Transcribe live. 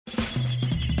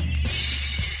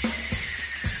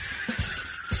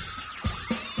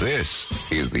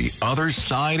This is The Other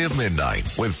Side of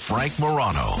Midnight with Frank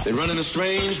Morano. They're running a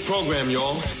strange program,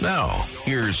 y'all. Now,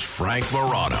 here's Frank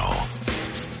Morano.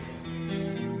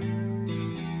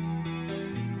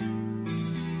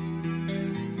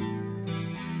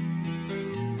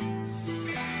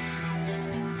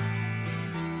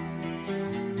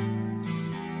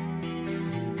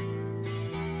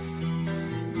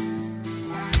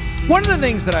 One of the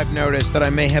things that I've noticed that I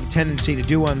may have tendency to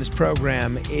do on this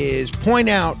program is point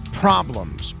out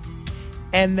problems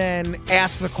and then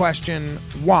ask the question,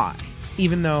 why?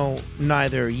 Even though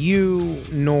neither you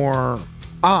nor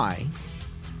I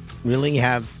really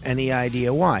have any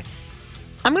idea why.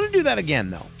 I'm going to do that again,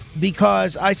 though,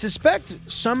 because I suspect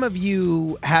some of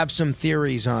you have some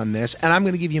theories on this, and I'm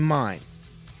going to give you mine.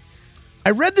 I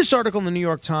read this article in the New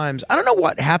York Times. I don't know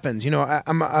what happens. You know,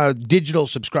 I'm a digital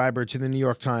subscriber to the New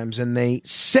York Times, and they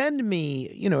send me,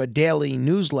 a daily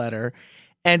newsletter,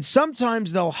 and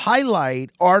sometimes they'll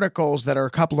highlight articles that are a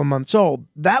couple of months old.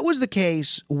 That was the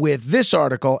case with this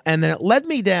article, and then it led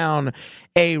me down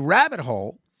a rabbit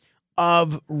hole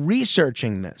of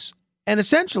researching this. And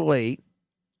essentially,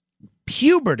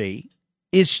 puberty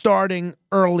is starting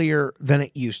earlier than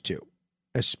it used to,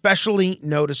 especially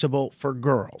noticeable for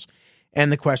girls. And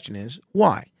the question is,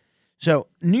 why? So,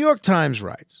 New York Times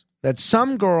writes that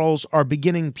some girls are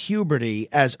beginning puberty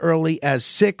as early as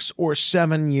 6 or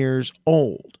 7 years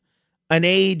old, an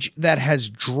age that has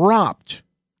dropped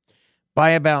by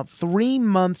about 3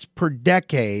 months per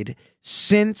decade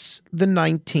since the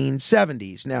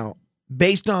 1970s. Now,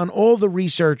 based on all the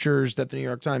researchers that the New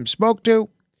York Times spoke to,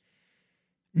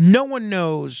 no one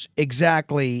knows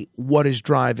exactly what is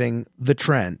driving the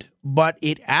trend, but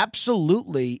it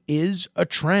absolutely is a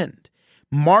trend.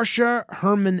 Marcia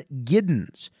Herman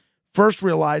Giddens first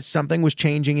realized something was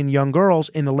changing in young girls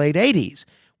in the late 80s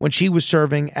when she was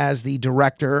serving as the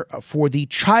director for the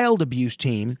child abuse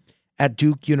team at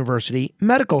Duke University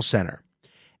Medical Center.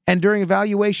 And during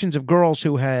evaluations of girls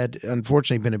who had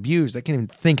unfortunately been abused, I can't even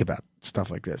think about stuff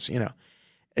like this,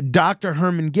 Dr.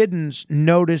 Herman Giddens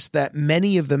noticed that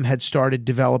many of them had started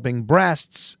developing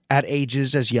breasts at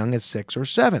ages as young as 6 or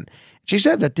 7. She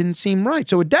said that didn't seem right.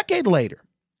 So a decade later,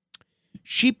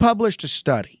 she published a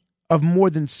study of more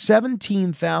than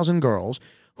 17,000 girls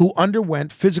who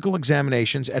underwent physical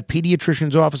examinations at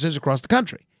pediatricians' offices across the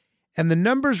country. And the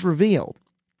numbers revealed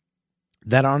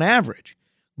that on average,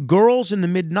 girls in the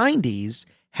mid-90s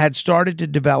had started to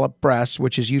develop breasts,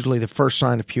 which is usually the first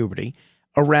sign of puberty,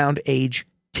 around age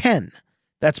 10.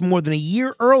 That's more than a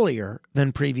year earlier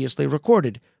than previously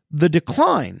recorded. The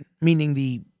decline, meaning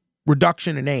the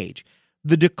reduction in age,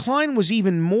 the decline was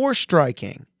even more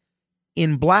striking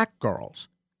in black girls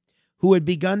who had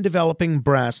begun developing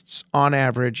breasts on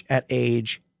average at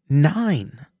age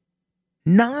 9.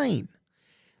 9.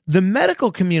 The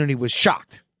medical community was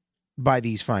shocked by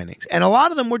these findings, and a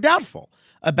lot of them were doubtful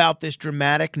about this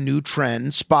dramatic new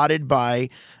trend spotted by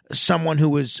someone who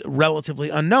was relatively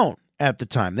unknown at the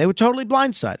time. They were totally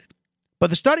blindsided.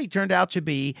 But the study turned out to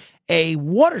be a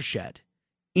watershed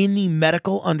in the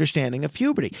medical understanding of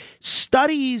puberty.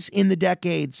 Studies in the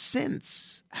decades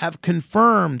since have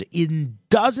confirmed in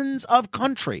dozens of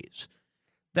countries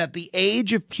that the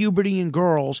age of puberty in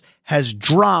girls has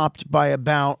dropped by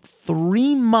about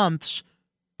 3 months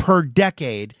per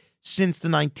decade since the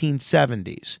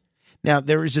 1970s. Now,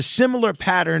 there is a similar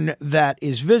pattern that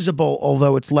is visible,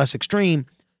 although it's less extreme,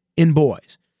 in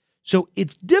boys. So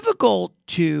it's difficult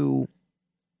to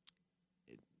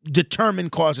determine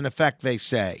cause and effect, they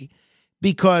say,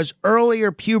 because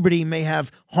earlier puberty may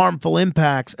have harmful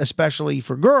impacts, especially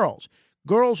for girls.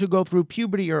 Girls who go through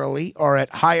puberty early are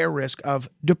at higher risk of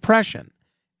depression,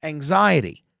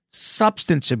 anxiety,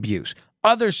 substance abuse,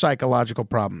 other psychological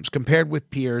problems compared with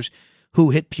peers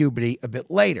who hit puberty a bit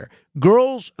later.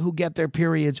 Girls who get their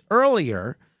periods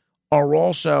earlier are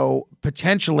also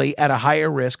potentially at a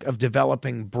higher risk of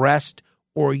developing breast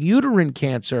or uterine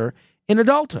cancer in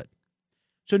adulthood.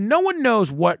 So no one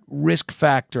knows what risk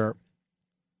factor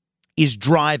is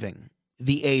driving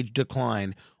the age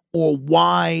decline or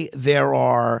why there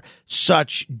are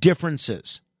such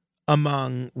differences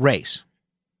among race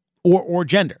or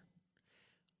gender.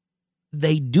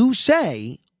 They do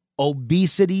say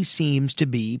obesity seems to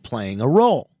be playing a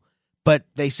role, but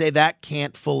they say that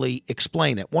can't fully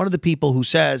explain it. One of the people who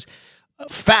says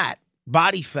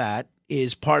body fat,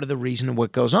 is part of the reason of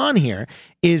what goes on here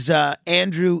is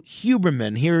Andrew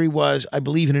Huberman. Here he was, I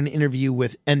believe, in an interview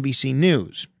with NBC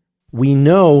News. We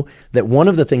know that one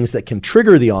of the things that can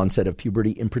trigger the onset of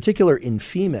puberty, in particular in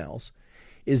females,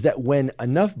 is that when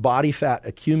enough body fat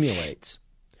accumulates,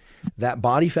 that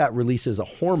body fat releases a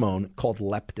hormone called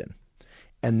leptin.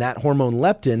 And that hormone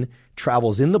leptin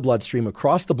travels in the bloodstream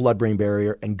across the blood-brain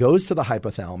barrier and goes to the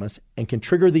hypothalamus and can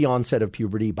trigger the onset of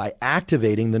puberty by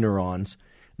activating the neurons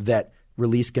that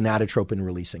release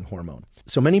gonadotropin-releasing hormone.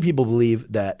 So many people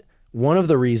believe that one of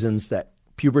the reasons that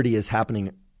puberty is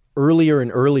happening earlier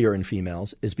and earlier in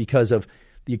females is because of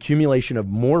the accumulation of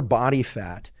more body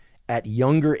fat at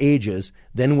younger ages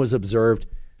than was observed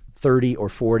 30 or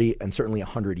 40 and certainly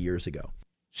 100 years ago.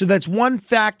 So that's one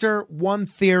factor, one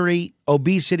theory,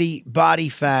 obesity, body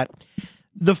fat.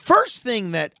 The first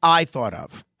thing that I thought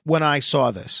of when I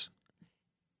saw this,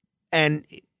 and,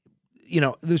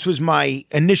 this was my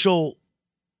initial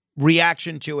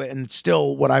reaction to it and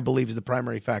still what I believe is the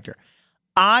primary factor.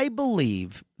 I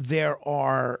believe there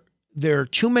are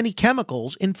too many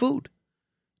chemicals in food.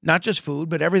 Not just food,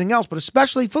 but everything else, but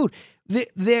especially food.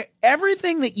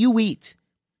 Everything that you eat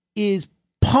is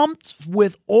pumped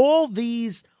with all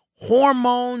these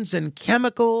hormones and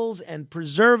chemicals and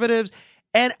preservatives.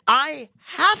 And I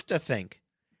have to think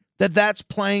that that's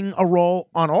playing a role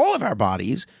on all of our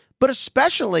bodies, but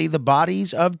especially the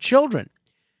bodies of children.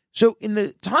 So in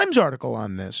the Times article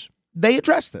on this, they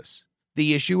address this,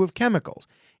 the issue of chemicals.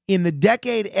 In the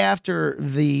decade after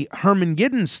the Herman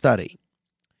Giddens study,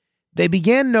 they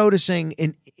began noticing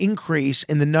an increase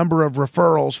in the number of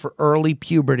referrals for early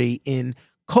puberty in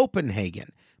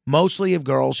Copenhagen, mostly of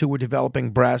girls who were developing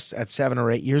breasts at 7 or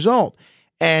 8 years old.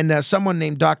 And someone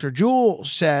named Dr. Jewell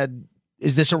said,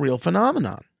 is this a real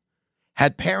phenomenon?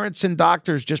 Had parents and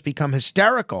doctors just become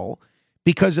hysterical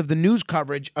because of the news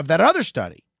coverage of that other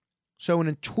study? So in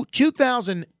a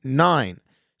 2009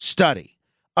 study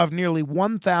of nearly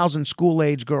 1,000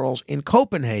 school-age girls in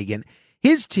Copenhagen,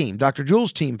 his team, Dr.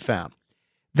 Jewell's team, found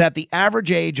that the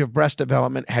average age of breast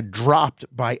development had dropped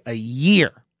by a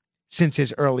year since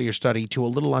his earlier study to a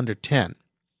little under 10,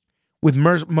 with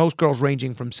most girls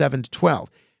ranging from 7 to 12.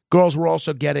 Girls were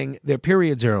also getting their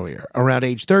periods earlier, around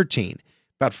age 13,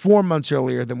 about 4 months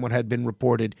earlier than what had been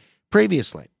reported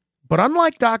previously. But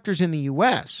unlike doctors in the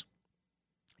U.S.,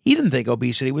 he didn't think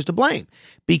obesity was to blame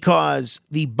because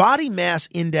the body mass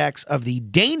index of the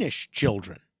Danish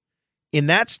children in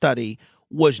that study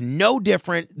was no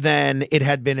different than it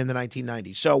had been in the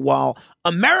 1990s. So while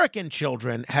American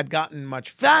children had gotten much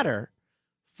fatter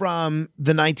from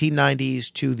the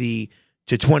 1990s to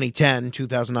 2010,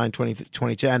 2009,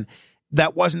 2010,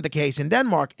 that wasn't the case in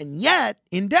Denmark. And yet,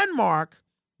 in Denmark,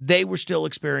 they were still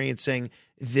experiencing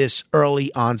this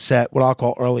early onset, what I'll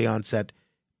call early onset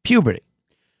puberty.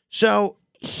 So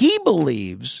he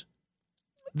believes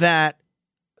that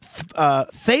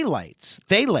phthalates,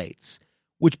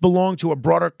 which belong to a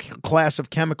broader class of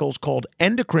chemicals called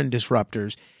endocrine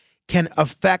disruptors, can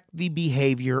affect the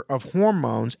behavior of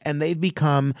hormones, and they've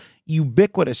become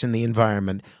ubiquitous in the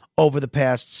environment over the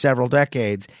past several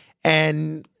decades.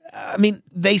 And,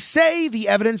 they say the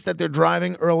evidence that they're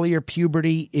driving earlier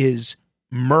puberty is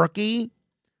murky.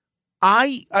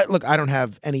 I don't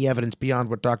have any evidence beyond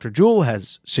what Dr. Jewell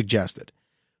has suggested,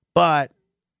 but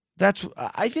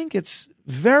I think it's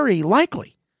very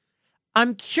likely.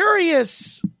 I'm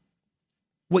curious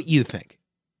what you think.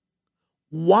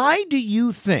 Why do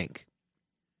you think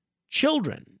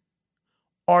children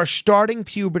are starting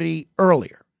puberty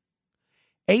earlier?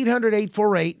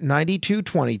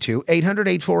 800-848-9222,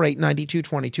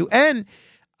 800-848-9222. And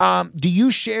do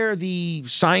you share the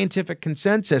scientific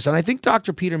consensus? And I think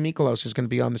Dr. Peter Mikolos is going to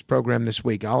be on this program this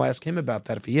week. I'll ask him about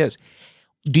that if he is.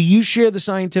 Do you share the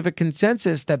scientific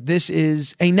consensus that this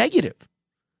is a negative?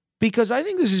 Because I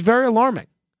think this is very alarming,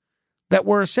 that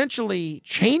we're essentially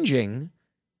changing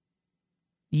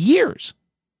years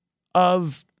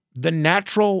of the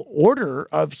natural order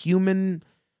of human,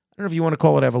 I don't know if you want to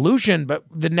call it evolution, but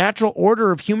the natural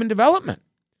order of human development.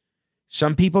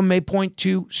 Some people may point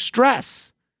to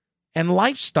stress and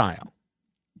lifestyle.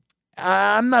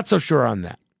 I'm not so sure on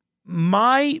that.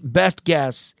 My best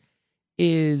guess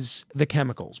is the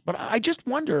chemicals, but I just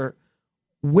wonder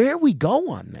where we go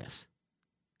on this.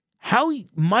 How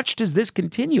much does this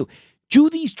continue? Do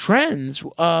these trends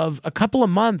of a couple of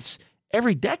months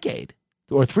every decade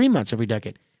or 3 months every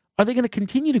decade, are they going to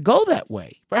continue to go that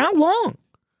way? For how long?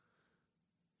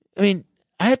 I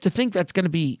have to think that's going to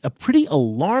be a pretty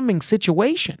alarming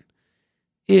situation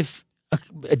if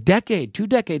a decade, 2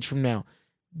 decades from now,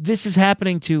 this is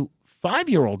happening to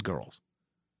 5-year-old girls.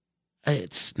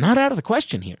 It's not out of the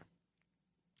question here.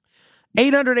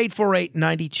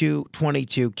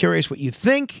 800-848-9222. Curious what you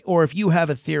think, or if you have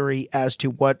a theory as to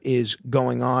what is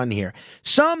going on here.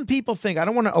 Some people think, I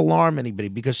don't want to alarm anybody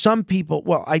because some people,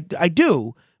 well, I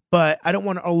do, but I don't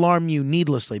want to alarm you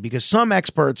needlessly because some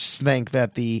experts think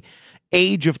that the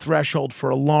age of threshold for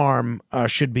alarm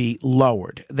should be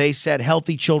lowered. They said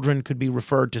healthy children could be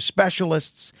referred to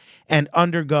specialists and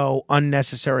undergo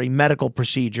unnecessary medical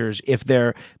procedures if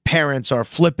their parents are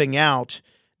flipping out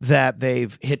that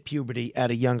they've hit puberty at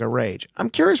a younger age. I'm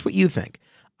curious what you think.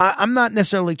 I'm not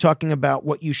necessarily talking about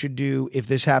what you should do if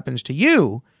this happens to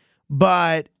you,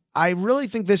 but I really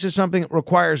think this is something that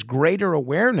requires greater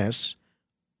awareness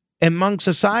among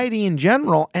society in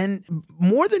general, and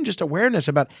more than just awareness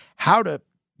about how to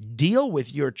deal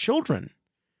with your children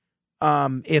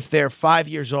if they're 5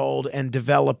 years old and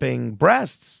developing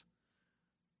breasts.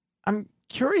 I'm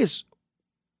curious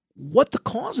what the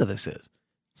cause of this is,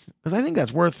 because I think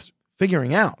that's worth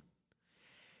figuring out.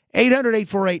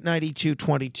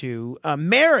 800-848-9222.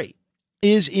 Mary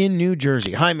is in New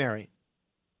Jersey. Hi, Mary.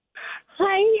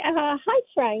 Hi,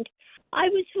 Frank. I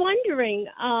was wondering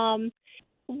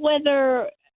whether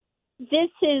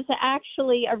this is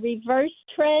actually a reverse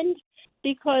trend,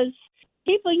 because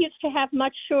people used to have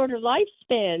much shorter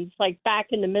lifespans, like back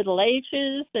in the Middle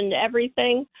Ages and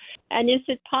everything. And is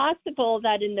it possible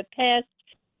that in the past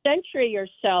century or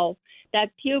so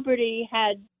that puberty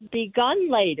had begun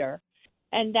later,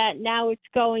 and that now it's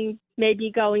going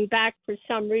back for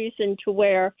some reason to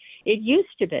where it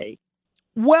used to be?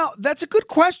 Well, that's a good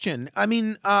question. I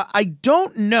mean, I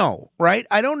don't know, right?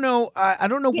 I don't know. I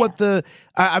don't know what the.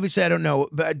 Obviously, I don't know.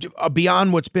 But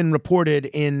beyond what's been reported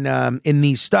in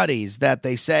these studies, that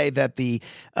they say that the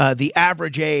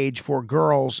average age for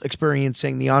girls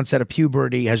experiencing the onset of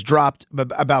puberty has dropped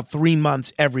about 3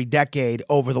 months every decade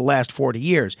over the last 40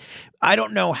 years. I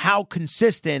don't know how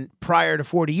consistent prior to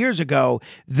 40 years ago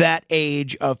that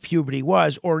age of puberty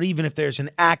was, or even if there's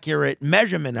an accurate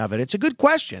measurement of it. It's a good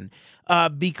question.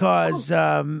 Because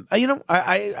I don't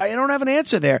have an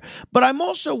answer there. But I'm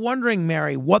also wondering,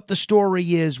 Mary, what the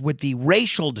story is with the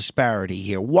racial disparity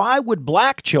here. Why would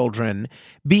black children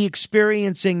be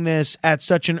experiencing this at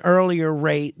such an earlier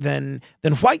rate than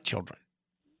white children?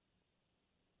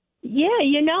 Yeah,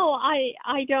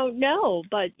 I don't know,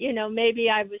 but maybe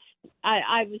I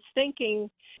was thinking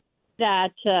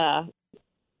that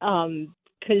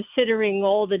considering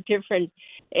all the different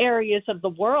areas of the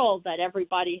world that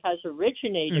everybody has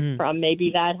originated from,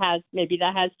 maybe that has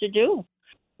to do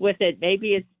with it.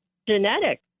 Maybe it's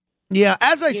genetic. Yeah,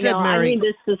 as I said, Mary,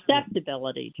 the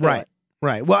susceptibility to right. it.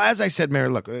 Right. Well, as I said, Mary,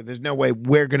 look, there's no way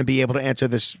we're going to be able to answer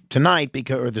this tonight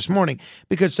or this morning,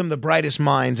 because some of the brightest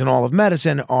minds in all of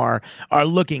medicine are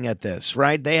looking at this,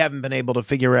 right? They haven't been able to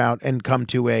figure out and come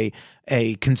to a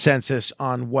consensus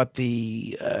on what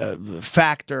the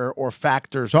factor or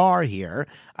factors are here.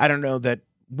 I don't know that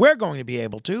we're going to be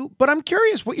able to, but I'm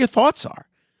curious what your thoughts are,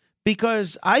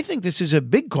 because I think this is a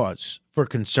big cause for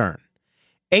concern.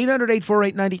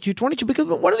 800-848-9222, because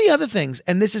one of the other things,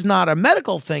 and this is not a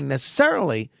medical thing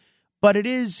necessarily, but it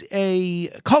is a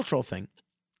cultural thing,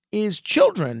 is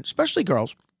children, especially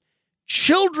girls,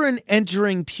 children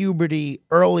entering puberty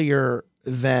earlier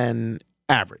than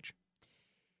average.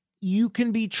 You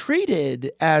can be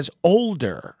treated as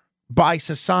older by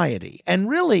society and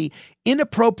really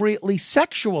inappropriately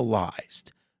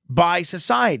sexualized by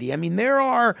society. I mean,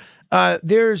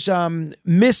 there's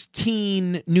Miss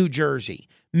Teen New Jersey,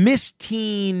 Miss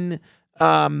Teen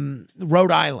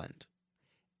Rhode Island.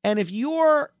 And if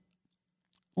you're,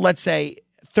 let's say,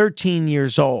 13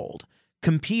 years old,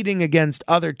 competing against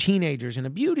other teenagers in a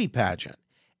beauty pageant,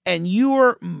 and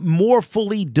you're more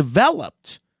fully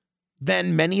developed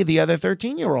than many of the other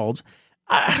 13-year-olds,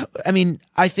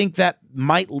 I think that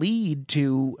might lead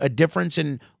to a difference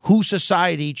in who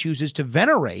society chooses to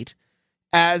venerate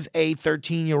as a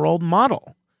 13-year-old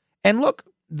model. And look,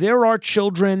 there are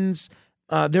children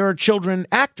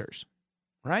actors,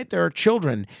 right? There are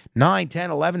children 9,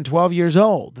 10, 11, 12 years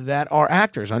old that are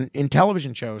actors in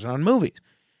television shows and on movies.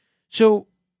 So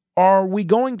are we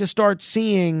going to start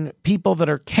seeing people that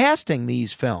are casting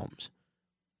these films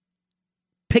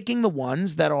picking the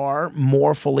ones that are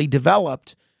more fully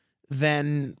developed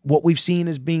than what we've seen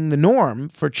as being the norm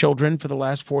for children for the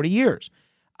last 40 years?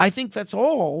 I think that's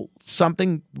all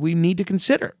something we need to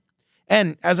consider.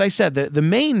 And as I said, the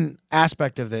main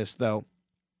aspect of this, though,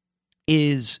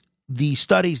 is the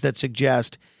studies that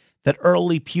suggest that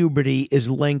early puberty is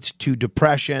linked to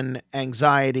depression,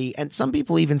 anxiety, and some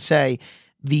people even say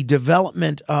the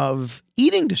development of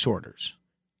eating disorders.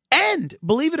 And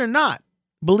believe it or not,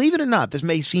 this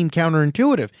may seem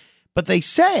counterintuitive, but they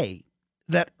say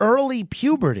that early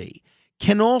puberty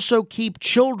can also keep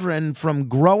children from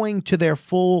growing to their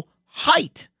full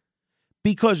height,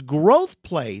 because growth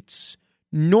plates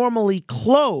normally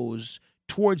close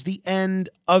towards the end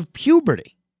of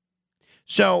puberty.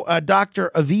 So Dr.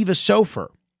 Aviva Sofer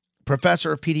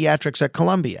professor of pediatrics at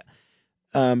Columbia.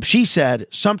 She said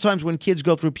sometimes when kids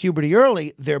go through puberty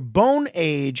early, their bone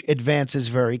age advances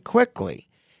very quickly,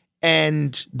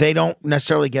 and they don't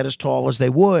necessarily get as tall as they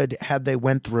would had they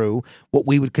went through what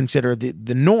we would consider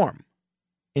the norm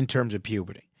in terms of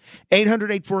puberty.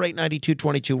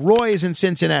 800-848-9222. Roy is in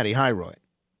Cincinnati. Hi, Roy.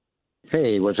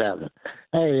 Hey, what's happening?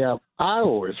 Hey, I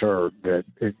always heard that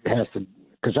it has to,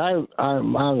 because I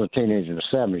was a teenager in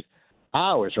the 70s. I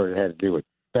always heard it had to do with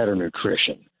better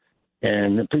nutrition.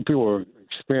 And people were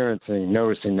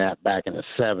noticing that back in the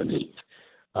 70s.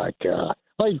 Like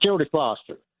Jodie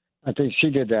Foster. I think she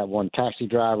did that one, Taxi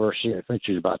Driver. I think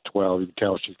she's about 12. You can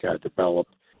tell she's got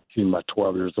developed. She's about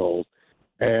 12 years old.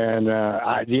 And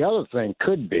the other thing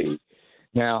could be,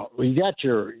 now you got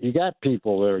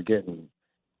people that are getting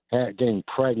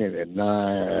pregnant at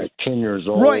 10 years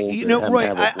old. Roy,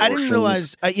 I didn't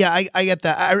realize. I get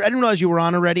that. I didn't realize you were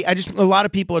on already. A lot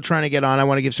of people are trying to get on. I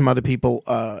want to give some other people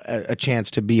a chance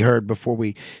to be heard before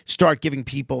we start giving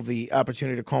people the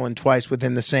opportunity to call in twice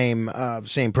within the same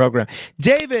program.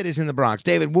 David is in the Bronx.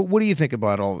 David, what do you think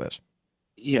about all of this?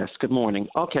 Yes, good morning.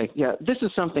 Okay, yeah, this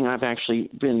is something I've actually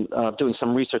been doing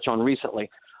some research on recently.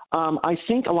 I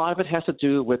think a lot of it has to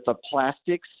do with the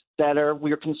plastics that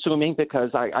we're consuming,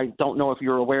 because I don't know if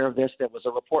you're aware of this. There was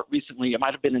a report recently, it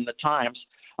might have been in the Times,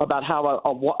 about how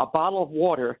a bottle of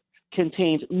water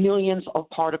contains millions of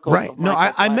particles. Right. Of no,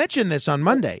 I mentioned this on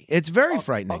Monday. It's very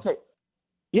frightening. Okay.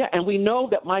 Yeah, and we know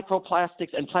that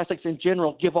microplastics and plastics in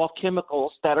general give off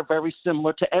chemicals that are very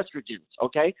similar to estrogens,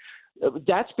 okay?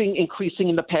 That's been increasing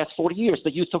in the past 40 years,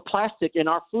 the use of plastic in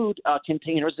our food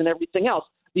containers and everything else.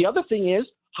 The other thing is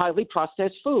highly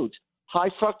processed foods, high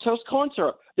fructose corn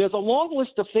syrup. There's a long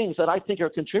list of things that I think are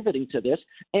contributing to this.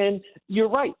 And you're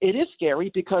right, it is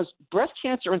scary because breast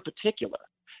cancer in particular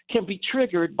can be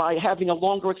triggered by having a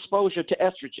longer exposure to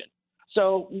estrogen.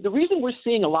 So the reason we're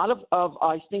seeing a lot of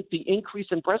I think, the increase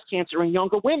in breast cancer in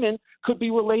younger women could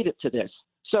be related to this.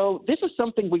 So this is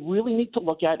something we really need to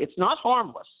look at. It's not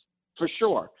harmless, for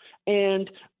sure.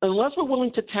 And unless we're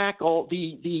willing to tackle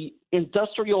the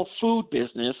industrial food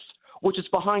business, which is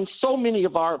behind so many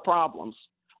of our problems,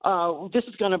 this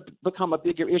is going to become a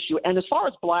bigger issue. And as far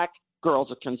as black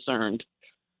girls are concerned,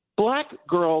 black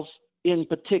girls in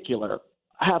particular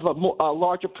have a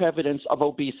larger prevalence of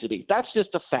obesity. That's just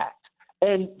a fact.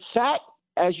 And fat,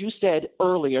 as you said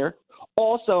earlier,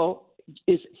 also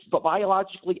is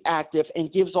biologically active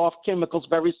and gives off chemicals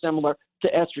very similar to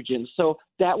estrogen. So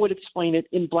that would explain it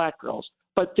in black girls.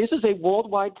 But this is a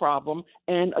worldwide problem.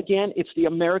 And again, it's the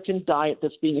American diet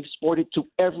that's being exported to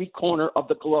every corner of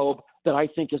the globe that I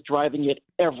think is driving it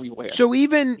everywhere. So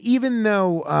even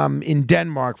though in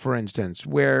Denmark, for instance,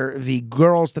 where the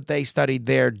girls that they studied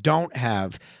there don't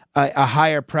have a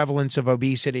higher prevalence of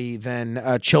obesity than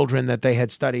children that they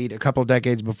had studied a couple of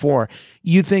decades before,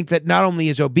 you think that not only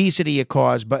is obesity a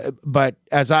cause, but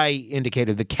as I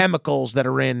indicated, the chemicals that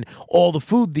are in all the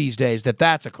food these days,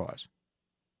 that's a cause?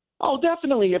 Oh,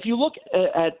 definitely. If you look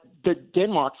at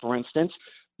Denmark, for instance,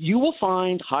 you will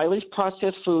find highly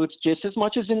processed foods just as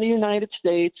much as in the United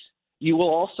States. You will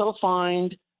also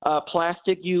find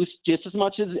plastic use just as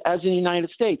much as in the United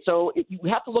States. So you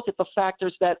have to look at the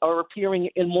factors that are appearing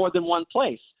in more than one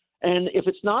place. And if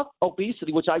it's not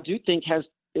obesity, which I do think has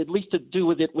at least to do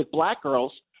with it with black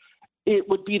girls, it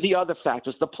would be the other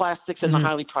factors, the plastics and the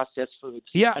highly processed foods.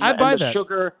 Yeah, and I buy and the that.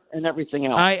 Sugar and everything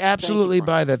else. I absolutely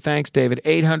buy that. Thanks, David.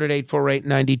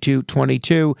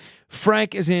 800-848-9222.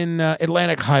 Frank is in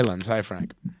Atlantic Highlands. Hi,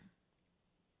 Frank.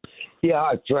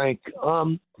 Yeah, Frank.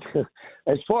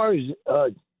 As far as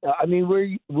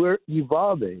we're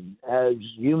evolving as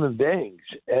human beings,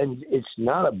 and it's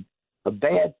not a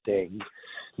bad thing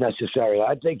necessarily.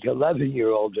 I think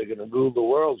 11-year-olds are going to rule the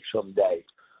world someday.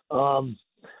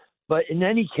 But in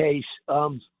any case,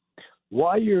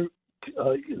 why you're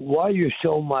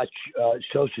so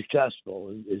successful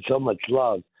and so much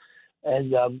love,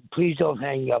 and please don't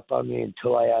hang up on me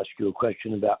until I ask you a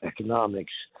question about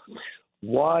economics.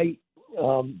 Why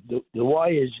the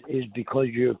why is because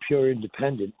you're pure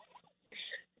independent,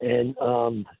 and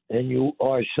you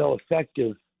are so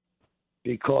effective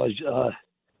because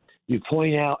you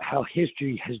point out how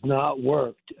history has not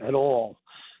worked at all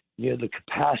near the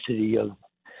capacity of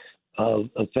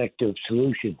effective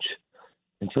solutions.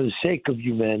 And for the sake of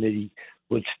humanity,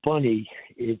 what's funny,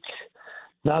 it's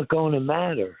not going to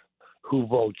matter who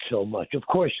votes so much. Of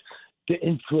course, the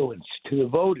influence to the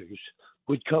voters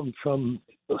would come from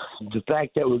the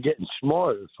fact that we're getting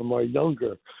smarter from our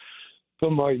younger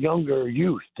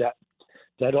youth.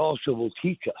 That also will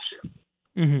teach us.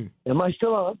 Mm-hmm. Am I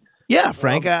still on? Yeah,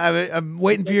 Frank, I'm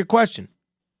waiting for your question.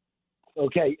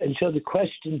 Okay, and so the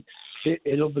question,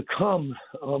 it'll become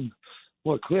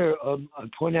more clear. I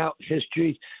point out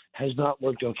history has not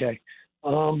worked okay.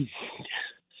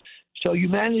 So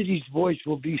humanity's voice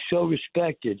will be so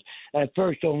respected. At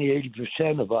first, only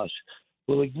 80% of us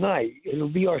will ignite. It'll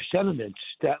be our sentiments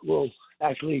that will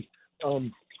actually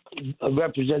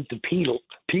represent the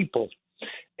people.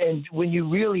 And when you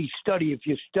really study, if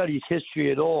you've studied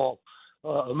history at all,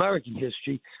 American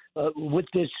history, with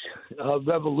this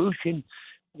revolution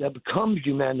that becomes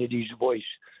humanity's voice,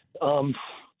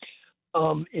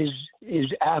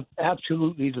 is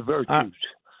absolutely the virtues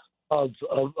of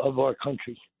our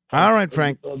country. All right,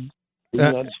 Frank. Of the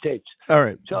United States. All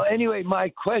right. So anyway, my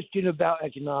question about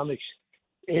economics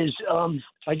is,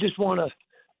 I just want to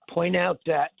point out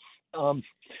that,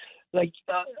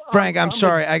 Frank, I'm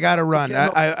sorry, I got to run.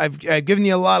 I've given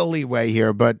you a lot of leeway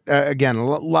here, but again, a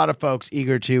lot of folks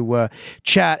eager to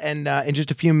chat. And in just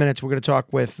a few minutes, we're going to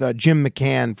talk with Jim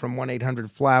McCann from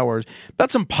 1-800-Flowers about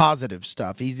some positive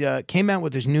stuff. He came out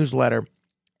with his newsletter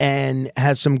and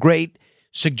has some great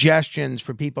suggestions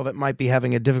for people that might be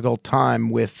having a difficult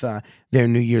time with their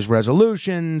New Year's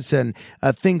resolutions and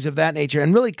things of that nature,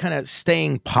 and really kind of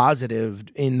staying positive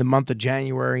in the month of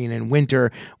January and in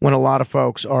winter when a lot of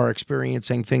folks are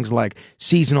experiencing things like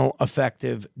seasonal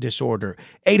affective disorder.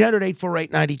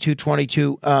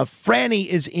 800-848-9222. Franny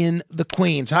is in the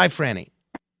Queens. Hi, Franny.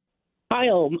 Hi,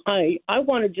 I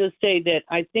want to just say that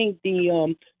I think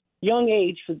the young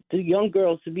age for the young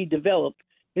girls to be developed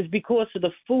is because of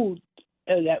the food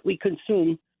that we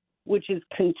consume, which is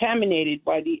contaminated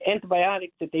by the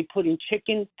antibiotics that they put in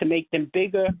chicken to make them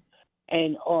bigger,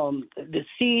 and the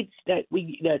seeds that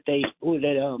they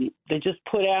just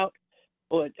put out,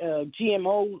 or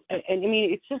GMO, and I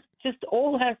mean it's just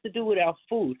all has to do with our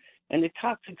food and the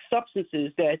toxic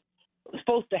substances that are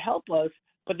supposed to help us,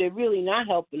 but they're really not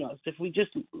helping us. If we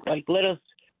just let us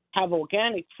have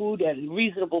organic food at a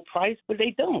reasonable price, but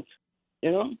they don't,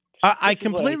 you know. I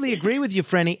completely agree with you,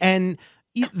 Franny, and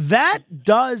that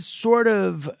does sort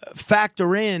of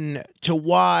factor in to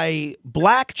why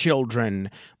black children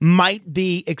might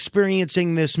be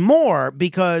experiencing this more,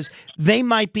 because they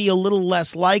might be a little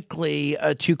less likely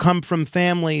to come from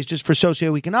families, just for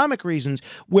socioeconomic reasons,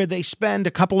 where they spend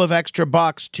a couple of extra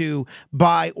bucks to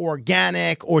buy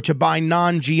organic or to buy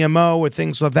non-GMO or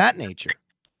things of that nature.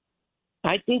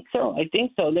 I think so.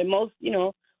 They're most,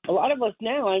 a lot of us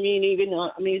now,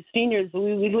 seniors,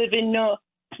 we live in,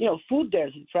 food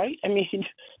deserts, right? I mean,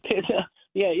 there's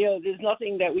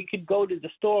nothing that we could go to the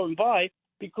store and buy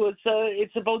because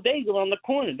it's a bodega on the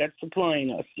corner that's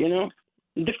supplying us,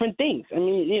 different things. I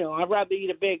mean, I'd rather eat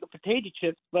a bag of potato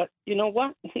chips, but you know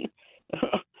what?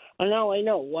 Now I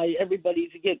know why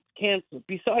everybody's get cancer.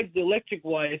 Besides the electric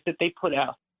wires that they put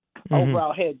out over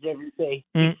our heads every day,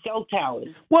 these cell towers.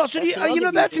 Well, so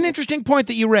that's an interesting point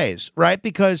that you raise, right?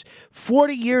 Because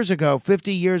 40 years ago,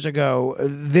 50 years ago,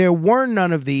 there were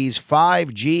none of these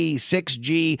 5G,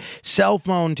 6G cell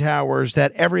phone towers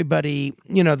that everybody,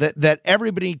 that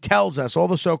everybody tells us, all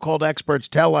the so-called experts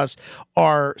tell us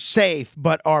are safe,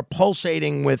 but are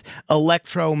pulsating with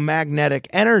electromagnetic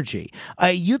energy.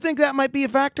 You think that might be a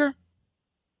factor?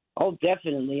 Oh,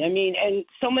 definitely. I mean, and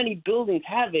so many buildings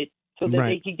have it, so that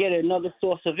they can get another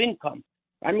source of income.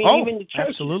 I mean, even the churches,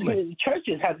 absolutely. The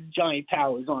churches have giant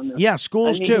towers on them. Yeah,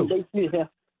 schools too.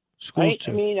 Schools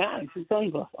too. I mean, it's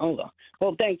unbelievable.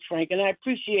 Well, thanks, Frank, and I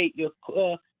appreciate your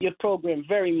program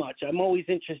very much. I'm always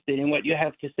interested in what you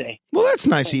have to say. Well, that's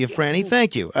nice of you, Franny.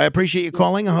 Thank you. I appreciate you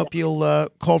calling. I hope you'll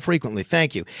call frequently.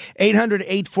 Thank you.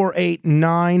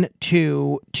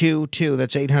 800-848-9222.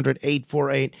 That's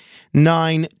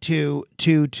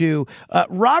 800-848-9222.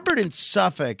 Robert in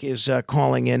Suffolk is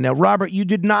calling in. Now, Robert, you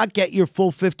did not get your full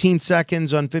 15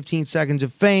 seconds on 15 Seconds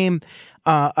of Fame.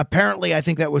 Apparently, I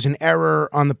think that was an error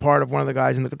on the part of one of the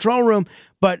guys in the control room,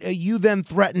 but you then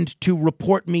threatened to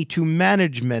report me to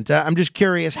management. I'm just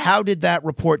curious, how did that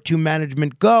report to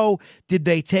management go? Did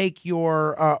they take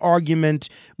your argument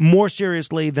more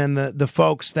seriously than the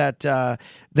folks that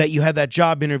you had that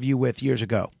job interview with years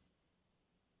ago?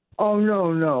 Oh,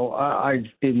 no. I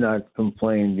did not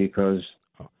complain because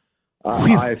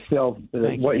I felt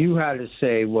that what you had to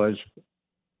say was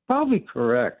probably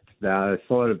correct. That I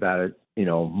thought about it,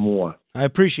 more. I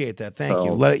appreciate that. Thank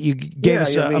you. You gave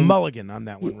us a mulligan on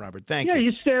that one, Robert. Thank you. Yeah,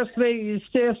 your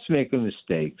staff's make a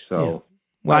mistake. So, yeah.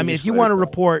 Well, I mean, if you want to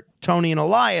report Tony and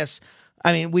Elias,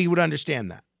 I mean, we would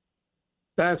understand that.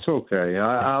 That's okay.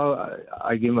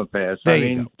 I give them a pass. There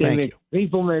you go. Thank you.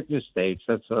 People make mistakes.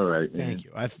 That's all right. Man. Thank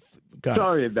you.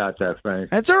 Sorry about that, Frank.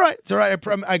 That's all right. It's all right.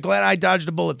 I'm glad I dodged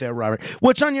a bullet there, Robert.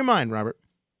 What's on your mind, Robert?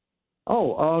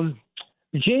 Oh,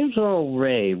 James Earl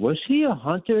Ray, was he a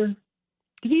hunter?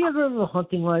 Did he ever have a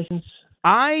hunting license?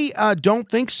 I don't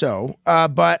think so,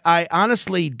 but I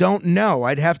honestly don't know.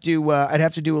 I'd have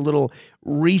to do a little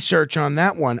research on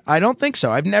that one. I don't think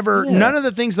so. I've never. Yeah. None of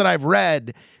the things that I've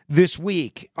read this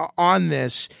week on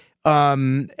this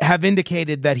have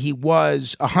indicated that he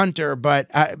was a hunter, but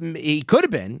he could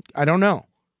have been. I don't know.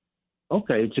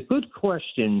 Okay, it's a good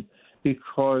question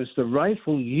because the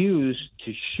rifle used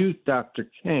to shoot Dr.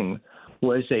 King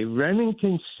was a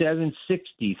Remington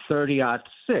 760 30-06.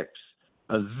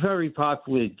 A very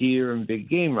popular deer and big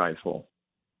game rifle.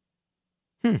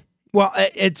 Well,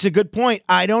 it's a good point.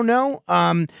 I don't know,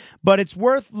 but it's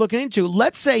worth looking into.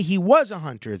 Let's say he was a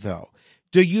hunter, though.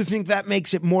 Do you think that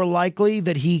makes it more likely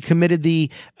that he committed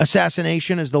the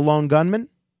assassination as the lone gunman?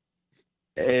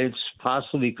 It's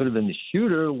possible he could have been the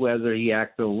shooter. Whether he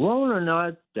acted alone or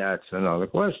not, that's another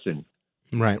question.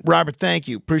 Right. Robert, thank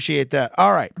you. Appreciate that.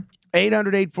 All right.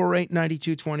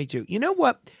 800-848-9222. You know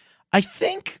what? I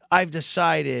think I've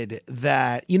decided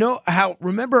that,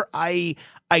 remember I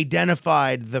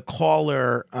identified the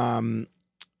caller,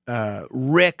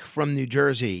 Rick from New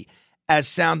Jersey, as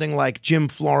sounding like Jim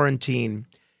Florentine.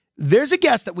 There's a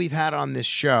guest that we've had on this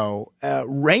show,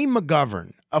 Ray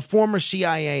McGovern, a former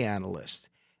CIA analyst.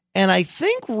 And I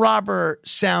think Robert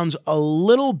sounds a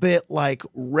little bit like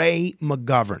Ray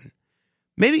McGovern.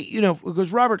 Maybe,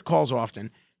 because Robert calls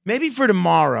often. Maybe for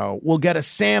tomorrow, we'll get a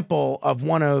sample of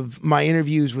one of my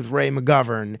interviews with Ray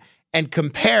McGovern and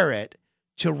compare it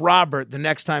to Robert the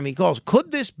next time he calls.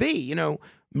 Could this be,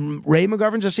 Ray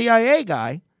McGovern's a CIA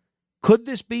guy. Could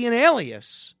this be an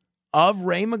alias of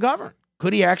Ray McGovern?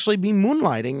 Could he actually be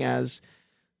moonlighting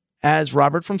as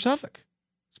Robert from Suffolk?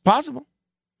 It's possible.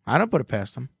 I don't put it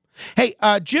past him. Hey,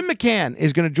 Jim McCann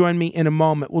is going to join me in a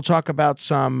moment. We'll talk about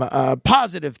some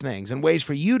positive things and ways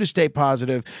for you to stay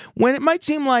positive when it might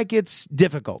seem like it's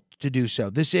difficult to do so.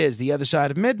 This is The Other Side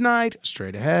of Midnight.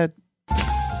 Straight ahead.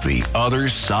 The Other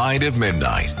Side of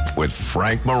Midnight with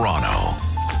Frank Morano.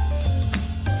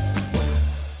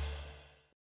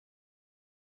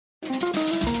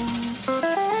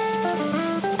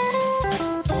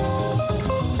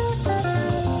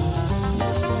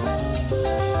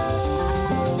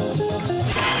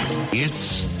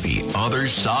 It's The Other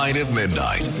Side of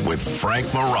Midnight with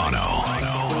Frank Morano.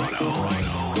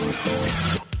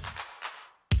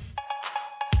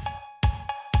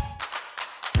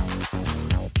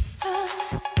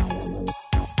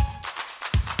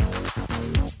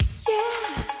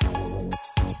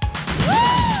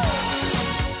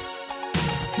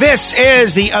 This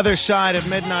is The Other Side of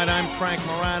Midnight. I'm Frank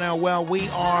Morano. Well, we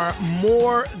are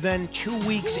more than 2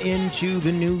 weeks into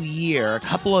the new year. A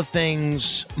couple of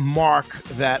things mark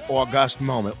that august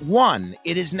moment. One,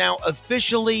 it is now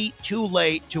officially too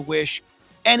late to wish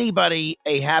anybody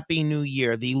a happy new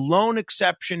year. The lone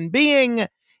exception being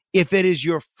if it is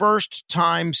your first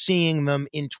time seeing them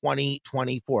in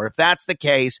 2024. If that's the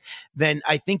case, then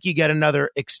I think you get another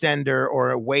extender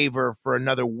or a waiver for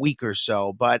another week or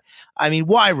so. But, I mean,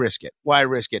 why risk it? Why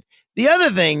risk it? The other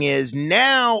thing is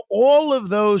now all of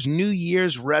those New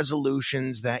Year's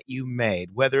resolutions that you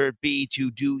made, whether it be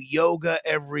to do yoga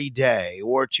every day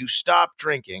or to stop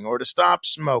drinking or to stop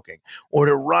smoking or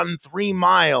to run 3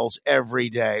 miles every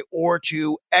day or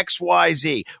to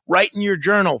XYZ, write in your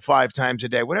journal 5 times a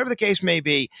day, whatever the case may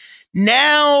be.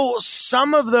 Now,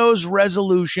 some of those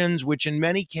resolutions, which in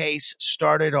many cases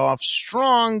started off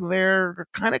strong, they're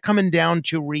kind of coming down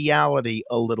to reality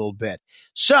a little bit.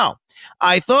 So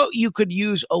I thought you could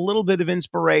use a little bit of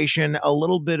inspiration, a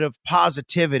little bit of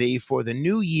positivity for the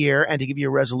new year and to give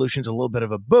your resolutions a little bit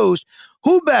of a boost.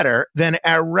 Who better than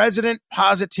our resident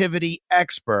positivity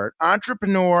expert,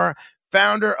 entrepreneur,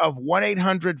 founder of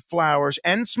 1-800-Flowers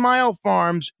and Smile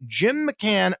Farms, Jim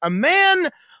McCann, a man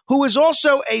who is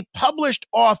also a published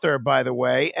author, by the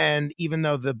way. And even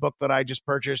though the book that I just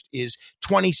purchased is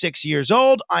 26 years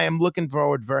old, I am looking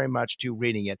forward very much to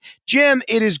reading it. Jim,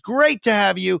 it is great to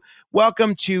have you.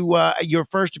 Welcome to your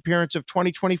first appearance of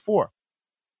 2024.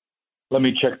 Let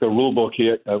me check the rule book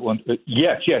here.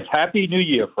 Yes. Happy New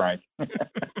Year, Frank.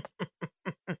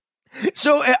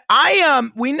 So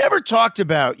we never talked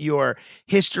about your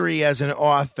history as an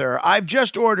author. I've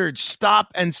just ordered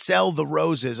Stop and Sell the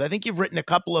Roses. I think you've written a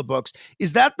couple of books.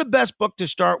 Is that the best book to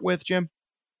start with, Jim?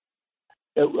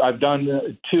 I've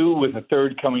done 2 with a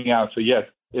third coming out. So yes,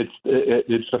 it's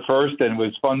the first, and it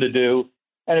was fun to do,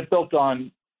 and it built on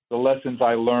the lessons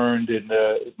I learned in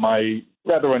my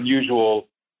rather unusual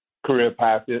career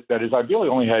path. That is, I really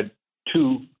only had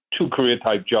two career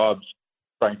type jobs,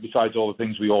 Frank, besides all the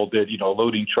things we all did,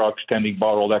 loading trucks, tending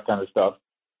bar, all that kind of stuff.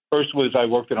 First was I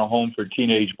worked in a home for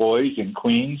teenage boys in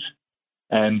Queens,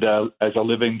 and as a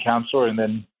living counselor, and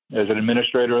then as an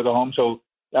administrator of the home. So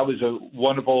that was a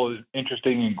wonderful,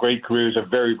 interesting, and great career as a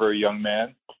very, very young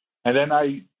man. And then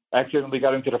I accidentally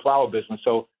got into the flower business.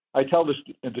 So I tell the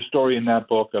story in that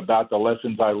book about the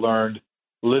lessons I learned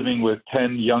living with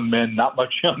 10 young men, not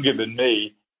much younger than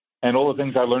me, and all the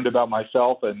things I learned about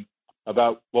myself and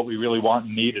about what we really want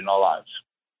and need in our lives.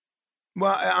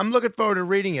 Well, I'm looking forward to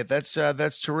reading it. That's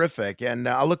terrific, and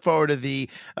I'll look forward to the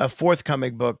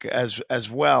forthcoming book as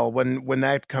well. When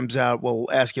that comes out, we'll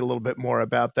ask you a little bit more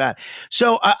about that.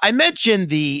 So I mentioned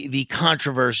the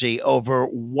controversy over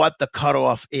what the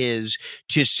cutoff is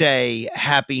to say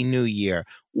Happy New Year.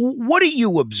 What do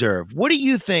you observe? What do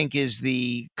you think is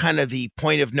the kind of the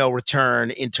point of no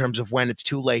return in terms of when it's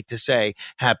too late to say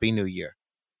Happy New Year?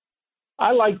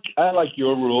 I like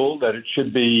your rule that it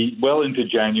should be well into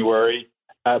January.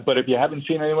 But if you haven't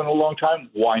seen anyone in a long time,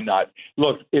 why not?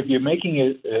 Look, if you're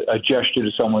making a gesture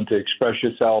to someone to express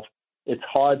yourself, it's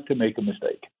hard to make a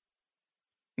mistake.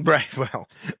 Right. Well,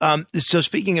 so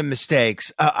speaking of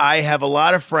mistakes, I have a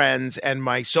lot of friends, and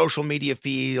my social media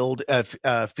feed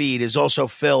is also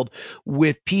filled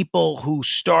with people who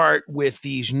start with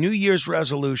these New Year's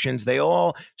resolutions. They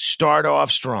all start off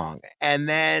strong. And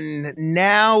then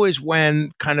now is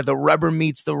when kind of the rubber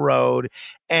meets the road.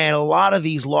 And a lot of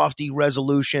these lofty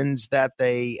resolutions that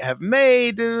they have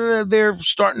made, they're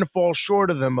starting to fall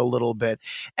short of them a little bit.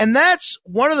 And that's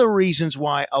one of the reasons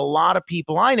why a lot of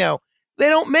people I know, they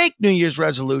don't make New Year's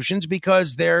resolutions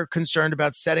because they're concerned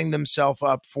about setting themselves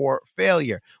up for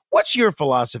failure. What's your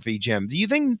philosophy, Jim? Do you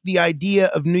think the idea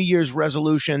of New Year's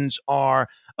resolutions are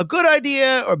a good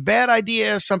idea or bad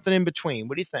idea, something in between?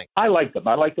 What do you think? I like them.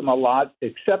 I like them a lot,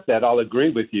 except that I'll agree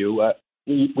with you.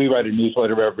 We write a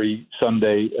newsletter every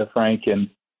Sunday, Frank, and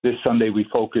this Sunday we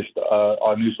focused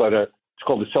our newsletter. It's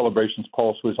called the Celebrations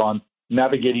Pulse, was on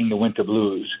navigating the winter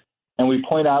blues. And we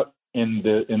point out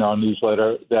in our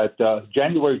newsletter that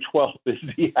January 12th is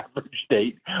the average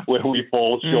date where we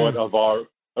fall short of our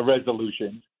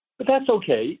resolutions. But that's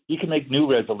okay. You can make new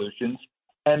resolutions.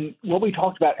 And what we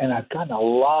talked about, and I've gotten a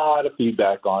lot of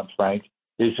feedback on, Frank,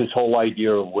 is this whole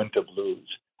idea of winter blues.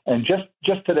 And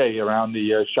just today around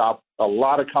the shop, a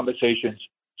lot of conversations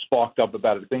sparked up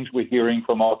about it, things we're hearing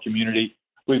from our community.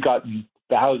 We've gotten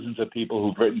thousands of people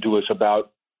who've written to us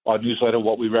about our newsletter,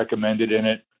 what we recommended in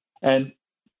it. And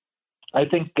I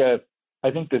think the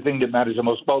thing that matters the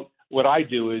most, well, what I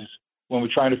do is when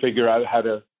we're trying to figure out how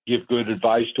to give good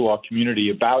advice to our community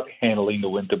about handling the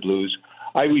winter blues,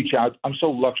 I reach out. I'm so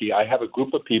lucky. I have a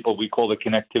group of people we call the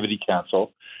Connectivity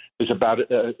Council. There's about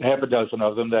half a dozen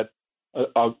of them that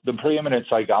are the preeminent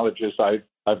psychologists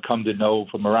I've come to know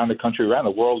from around the country, around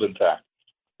the world, in fact.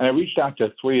 And I reached out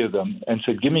to 3 of them and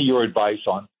said, give me your advice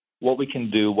on what we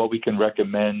can do, what we can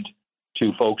recommend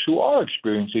to folks who are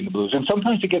experiencing the blues. And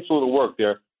sometimes it gets a little work.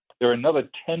 There are another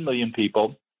 10 million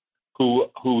people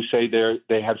who say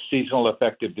they have seasonal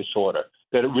affective disorder,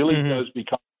 that it really does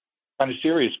become kind of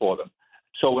serious for them.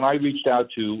 So when I reached out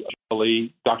to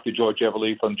Dr. George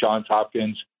Everly from Johns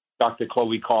Hopkins, Dr.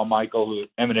 Chloe Carmichael, who's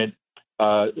an eminent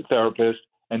therapist,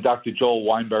 and Dr. Joel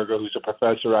Weinberger, who's a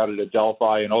professor out at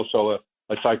Adelphi and also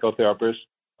a psychotherapist,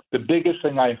 the biggest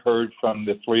thing I heard from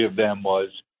the 3 of them was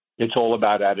it's all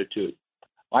about attitude.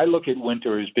 I look at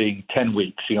winter as being 10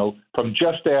 weeks, from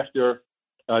just after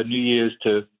New Year's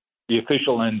to the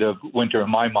official end of winter in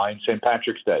my mind, St.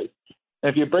 Patrick's Day. And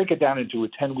if you break it down into a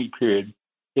 10-week period,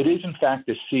 it is, in fact,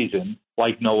 a season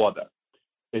like no other.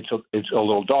 It's a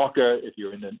little darker. If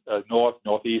you're in the north,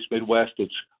 northeast, Midwest,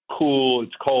 it's cool,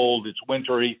 it's cold, it's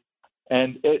wintry,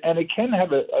 and it can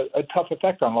have a tough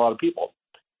effect on a lot of people.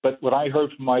 But what I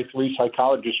heard from my 3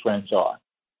 psychologist friends are,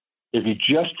 if you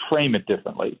just frame it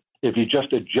differently, if you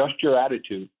just adjust your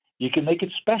attitude, you can make it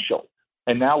special.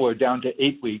 And now we're down to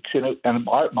 8 weeks. And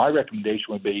my recommendation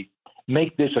would be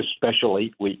make this a special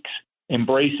 8 weeks.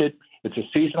 Embrace it. It's a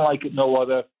season like no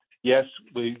other. Yes,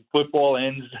 football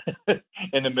ends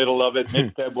in the middle of it,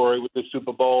 mid-February with the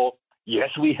Super Bowl. Yes,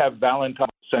 we have Valentine's,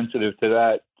 sensitive to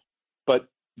that. But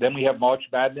then we have March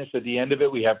Madness at the end of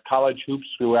it. We have college hoops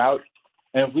throughout.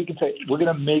 And if we can say, we're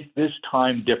going to make this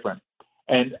time different.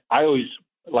 And I always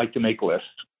like to make lists.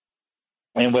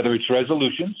 And whether it's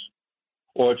resolutions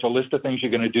or it's a list of things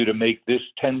you're going to do to make this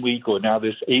 10-week or now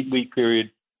this 8-week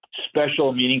period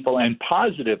special, meaningful, and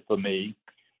positive for me,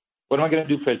 what am I going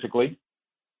to do physically?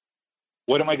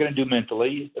 What am I going to do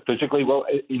mentally? Physically, well,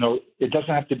 it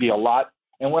doesn't have to be a lot.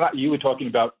 And what you were talking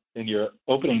about in your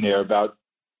opening there about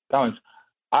balance,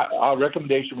 our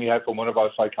recommendation we had from one of our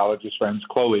psychologist friends,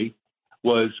 Chloe,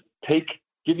 was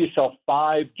give yourself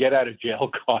 5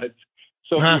 get-out-of-jail cards.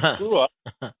 So if you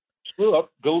screw screw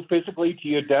up, go physically to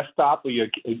your desktop or your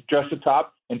dresser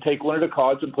top and take one of the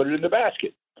cards and put it in the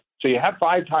basket. So you have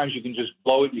 5 times you can just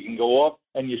blow it, you can go off,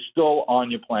 and you're still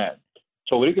on your plan.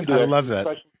 So what you can do, I love that.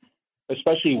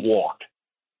 Especially walk.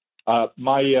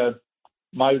 My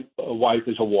wife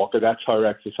is a walker. That's her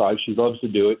exercise. She loves to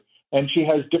do it. And she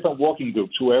has different walking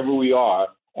groups wherever we are.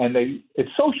 And it's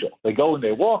social. They go and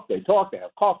they walk, they talk, they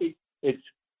have coffee.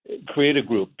 Create a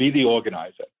group. Be the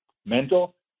organizer.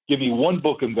 Mental, give me one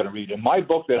book I'm going to read. And my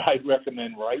book that I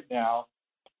recommend right now,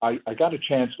 I got a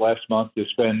chance last month to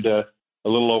spend a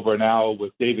little over an hour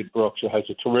with David Brooks, who has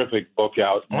a terrific book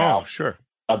out now. Oh, sure.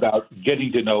 About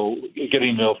getting to know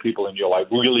people in your life,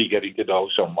 really getting to know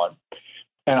someone.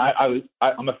 And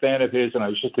I'm a fan of his, and I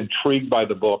was just intrigued by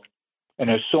the book. And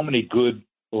there's so many good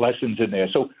lessons in there.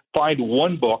 So find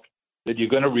one book that you're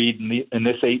going to read in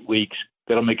this 8 weeks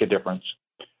that'll make a difference.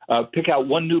 Pick out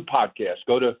one new podcast.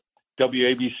 Go to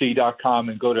WABC.com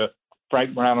and go to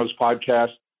Frank Morano's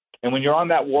podcast. And when you're on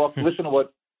that walk, listen to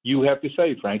what you have to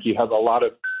say, Frank. You have a lot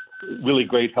of really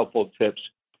great, helpful tips.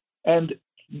 And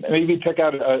maybe pick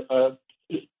out 2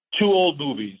 old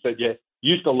movies that you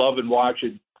used to love and watch,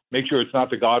 and make sure it's not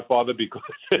The Godfather, because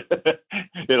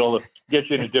it'll get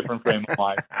you in a different frame of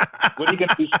mind. What are you going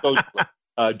to do socially?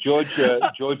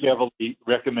 George Everly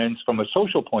recommends, from a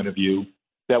social point of view,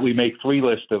 that we make 3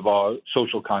 lists of our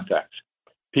social contacts.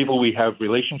 People we have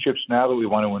relationships now that we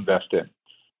want to invest in.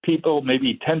 People,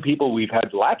 maybe 10 people we've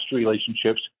had lapsed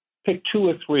relationships. Pick 2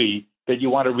 or 3 that you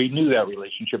want to renew that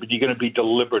relationship, and you're going to be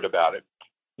deliberate about it.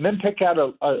 And then pick out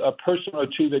a person or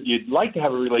 2 that you'd like to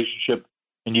have a relationship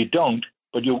and you don't,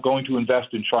 but you're going to invest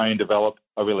and try and develop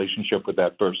a relationship with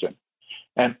that person.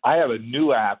 And I have a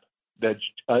new app that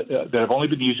I've only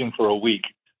been using for a week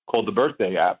called the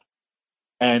Birthday app.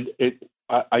 And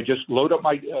I just load up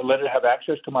let it have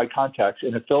access to my contacts,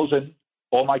 and it fills in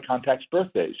all my contacts'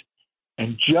 birthdays.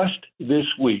 And just this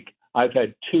week, I've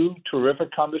had 2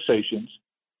 terrific conversations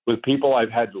with people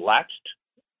I've had lapsed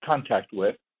contact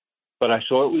with, but I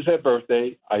saw it was their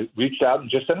birthday. I reached out and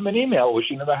just sent them an email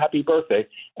wishing them a happy birthday,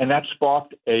 and that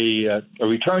sparked a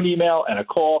return email and a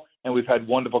call, and we've had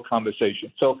wonderful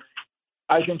conversations. So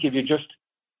I think if you just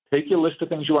take your list of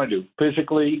things you want to do,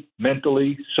 physically,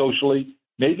 mentally, socially,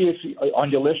 maybe if on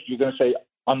your list you're going to say,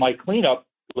 on my cleanup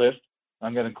list,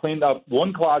 I'm going to clean up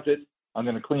 1 closet, I'm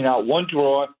going to clean out 1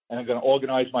 drawer, and I'm going to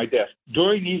organize my desk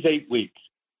during these 8 weeks.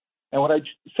 And what I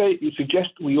suggest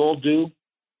we all do,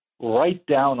 write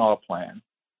down our plan.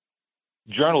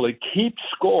 Journal it. Keep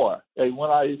score. When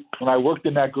I worked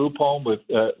in that group home with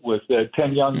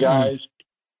 10 young guys,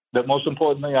 the most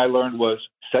important thing I learned was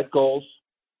set goals,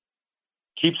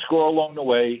 keep score along the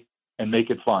way, and make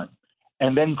it fun.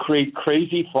 And then create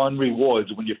crazy fun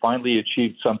rewards when you finally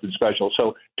achieve something special.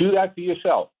 So do that for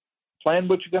yourself. Plan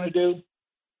what you're going to do.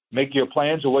 Make your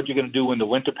plans of what you're going to do when the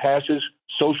winter passes.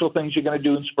 Social things you're going to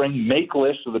do in spring. Make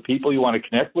lists of the people you want to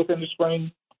connect with in the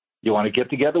spring, you want to get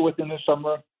together with in the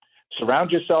summer.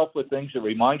 Surround yourself with things that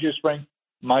remind you of spring.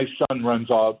 My son runs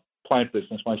our plant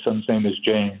business. My son's name is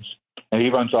James, and he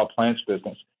runs our plants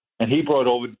business. And he brought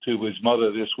over to his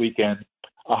mother this weekend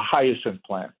a hyacinth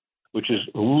plant, which is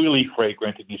really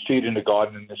fragrant, and you see it in the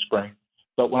garden in the spring.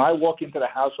 But when I walk into the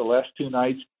house the last 2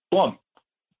 nights, boom,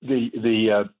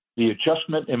 the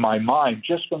adjustment in my mind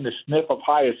just from the sniff of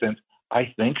hyacinth,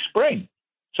 I think spring.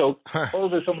 So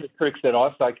those are some of the tricks that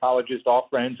our psychologists, our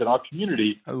friends, and our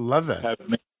community I love that. have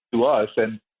made to us,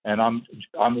 and I'm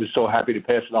just so happy to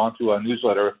pass it on to our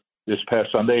newsletter this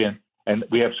past Sunday, and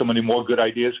we have so many more good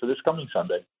ideas for this coming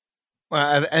Sunday.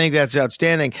 Well, I think that's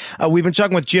outstanding. We've been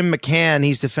talking with Jim McCann.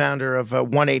 He's the founder of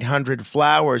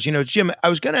 1-800-Flowers. You know, Jim,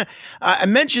 I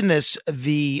mentioned this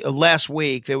the last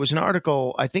week. There was an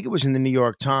article, I think it was in the New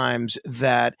York Times,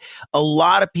 that a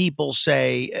lot of people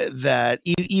say that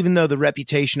even though the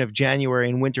reputation of January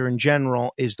and winter in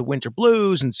general is the winter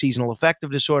blues and seasonal affective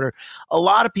disorder, a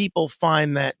lot of people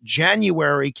find that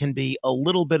January can be a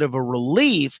little bit of a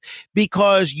relief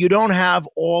because you don't have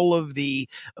all of the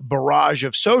barrage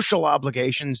of social obligations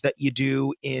that you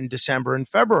do in December and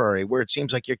February, where it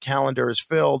seems like your calendar is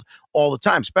filled all the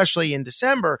time, especially in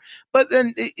December. But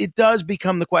then it does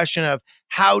become the question of,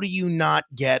 how do you not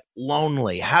get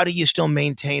lonely? How do you still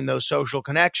maintain those social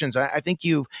connections? I think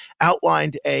you've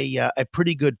outlined a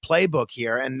pretty good playbook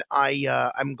here. And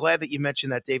I'm glad that you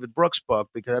mentioned that David Brooks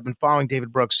book, because I've been following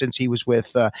David Brooks since he was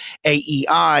with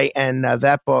AEI. And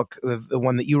that book, the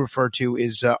one that you referred to,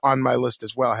 is on my list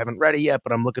as well. I haven't read it yet,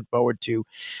 but I'm looking forward to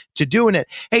doing it.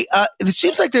 Hey, it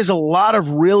seems like there's a lot of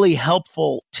really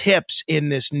helpful tips in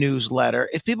this newsletter.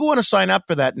 If people want to sign up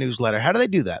for that newsletter, how do they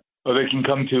do that? Or they can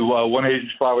come to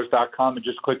 1-800-Flowers.com and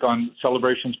just click on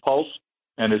Celebrations Pulse,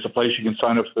 and there's a place you can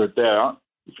sign up for it there.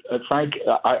 Frank,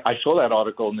 I saw that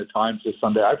article in the Times this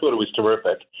Sunday. I thought it was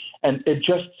terrific. And it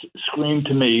just screamed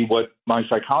to me what my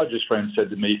psychologist friend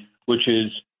said to me, which is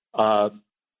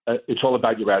it's all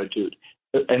about your attitude.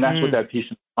 And that's what that piece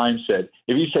of the Times said.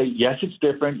 If you say, yes, it's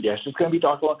different, yes, it's going to be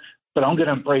dark, but I'm going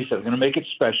to embrace it. I'm going to make it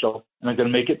special, and I'm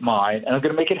going to make it mine, and I'm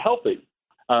going to make it healthy.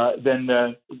 Then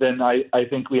I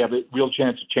think we have a real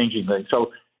chance of changing things.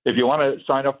 So if you want to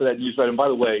sign up for that newsletter, and by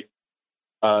the way,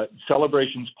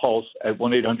 Celebrations Pulse at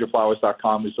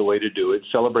 1-800-Flowers.com is the way to do it.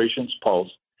 Celebrations Pulse.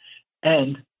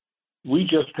 And we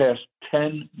just passed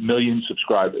 10 million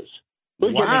subscribers.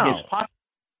 We're getting as popular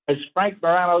as Frank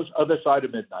Morano's Other Side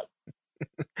of Midnight.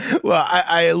 Well,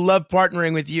 I love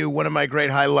partnering with you. One of my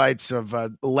great highlights of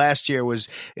last year was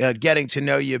getting to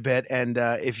know you a bit. And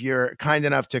if you're kind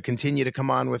enough to continue to come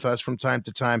on with us from time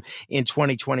to time in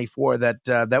 2024,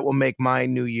 that will make my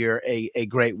new year a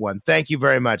great one. Thank you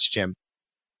very much, Jim.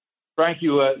 Frank,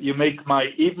 you make my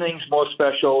evenings more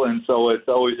special, and so it's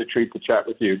always a treat to chat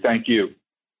with you. Thank you.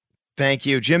 Thank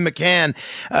you. Jim McCann.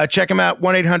 Check him out,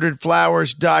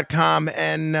 1-800-Flowers.com.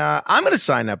 And I'm going to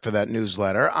sign up for that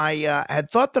newsletter. I had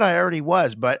thought that I already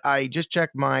was, but I just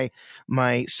checked my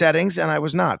settings and I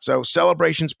was not. So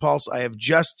Celebrations Pulse, I have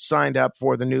just signed up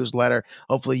for the newsletter.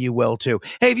 Hopefully you will too.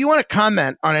 Hey, if you want to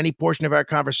comment on any portion of our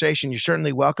conversation, you're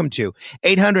certainly welcome to.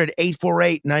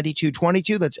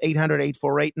 800-848-9222. That's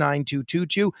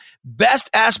 800-848-9222. Best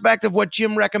aspect of what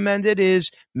Jim recommended is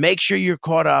make sure you're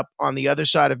caught up on the Other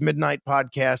Side of Midnight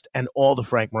podcast and all the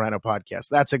Frank Morano podcasts.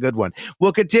 That's a good one.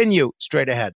 We'll continue straight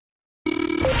ahead.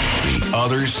 The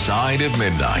Other Side of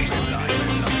Midnight.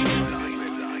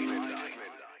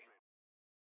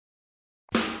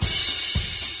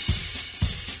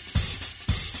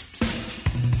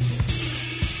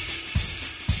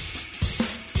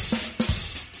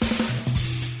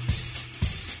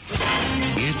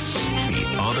 It's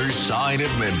The Other Side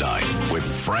of Midnight with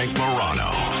Frank Morano.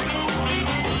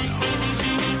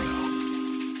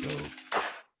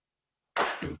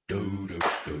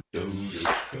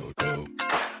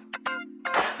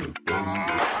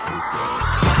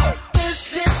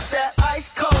 This is that ice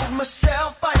cold Michelle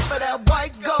fight for that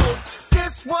white gold.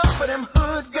 This one for them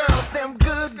hood girls, them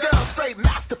good girls, straight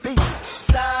masterpieces.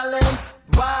 Styling,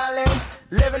 wildin',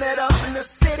 living it up in the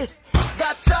city.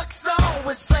 Got Chuck's on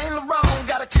with Saint Laurent.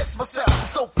 Gotta kiss myself, I'm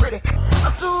so pretty.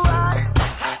 I'm too hot.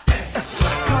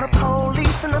 Call the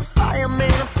police and the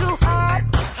fireman. I'm too hot.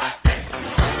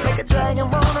 Make a dragon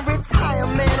wanna retire,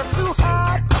 man. I'm too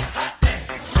hot.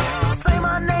 Say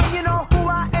my name, you know who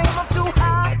I am. I'm too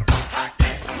hot.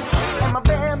 And my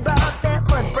band bought that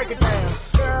money. Break it down.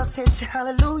 Girls hit you,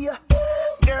 hallelujah.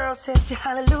 Girls hit you,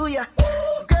 hallelujah.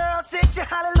 Girls hit you,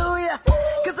 hallelujah.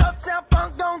 Cause Uptown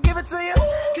Funk don't give it to you.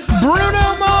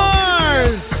 Bruno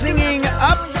Mars singing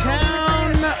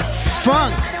Uptown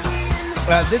Funk.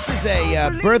 This is a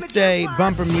birthday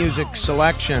bumper music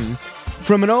selection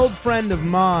from an old friend of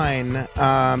mine.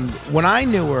 When I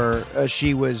knew her,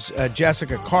 she was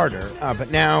Jessica Carter,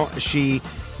 but now she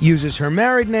uses her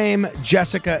married name,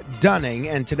 Jessica Dunning,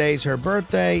 and today's her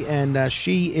birthday, and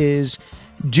she is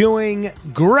doing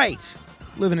great.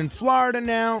 Living in Florida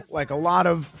now, like a lot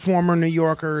of former New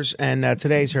Yorkers, and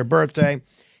today's her birthday,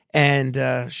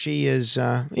 and she is,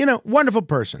 wonderful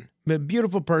person. A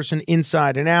beautiful person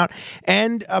inside and out,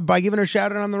 and by giving her a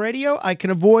shout out on the radio, I can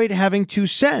avoid having to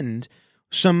send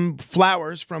some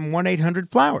flowers from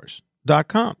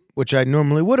 1-800-Flowers.com, which I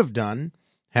normally would have done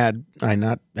had I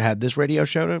not had this radio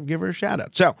show to give her a shout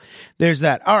out. So there's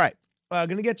that. All right.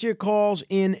 Going to get to your calls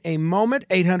in a moment.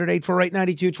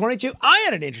 800-848-9222. I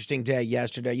had an interesting day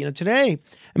yesterday. Yesterday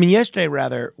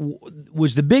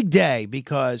was the big day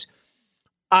because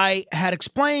I had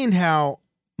explained how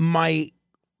my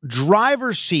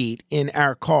driver's seat in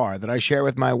our car that I share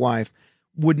with my wife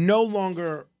would no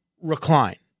longer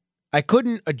recline. I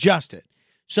couldn't adjust it.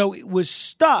 So it was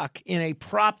stuck in a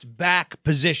propped back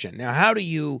position. Now, how do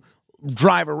you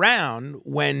drive around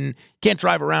when you can't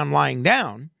drive around lying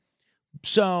down?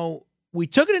 So we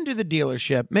took it into the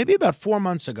dealership maybe about 4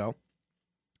 months ago.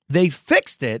 They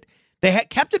fixed it. They had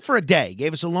kept it for a day,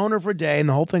 gave us a loaner for a day, and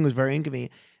the whole thing was very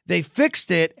inconvenient. They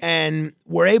fixed it and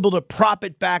were able to prop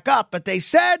it back up, but they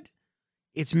said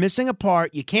it's missing a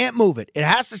part. You can't move it. It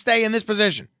has to stay in this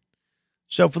position.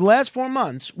 So for the last 4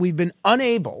 months, we've been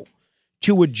unable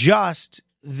to adjust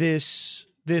this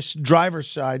driver's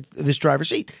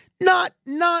seat. Not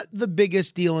the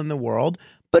biggest deal in the world,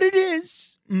 but it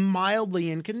is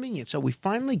mildly inconvenient. So we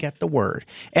finally get the word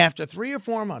after 3 or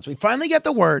 4 months. We finally get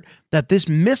the word that this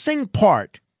missing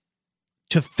part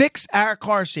to fix our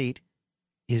car seat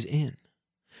is in.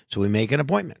 So we make an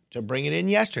appointment to bring it in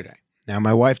yesterday. Now,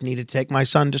 my wife needed to take my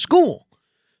son to school.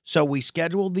 So we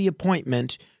scheduled the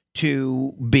appointment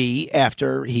to be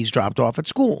after he's dropped off at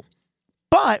school.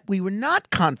 But we were not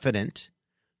confident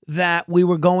that we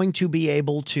were going to be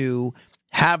able to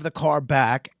have the car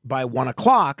back by 1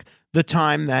 o'clock, the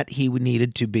time that he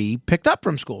needed to be picked up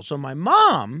from school. So my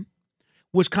mom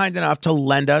was kind enough to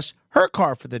lend us her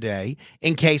car for the day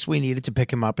in case we needed to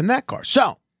pick him up in that car.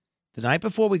 So the night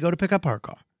before we go to pick up our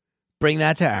car, bring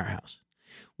that to our house.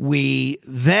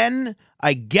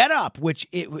 I get up, which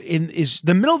is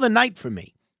the middle of the night for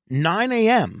me. 9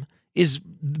 a.m. is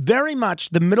very much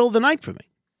the middle of the night for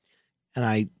me. And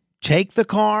I take the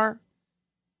car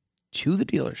to the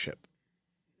dealership.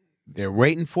 They're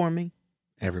waiting for me.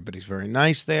 Everybody's very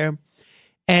nice there.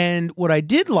 And what I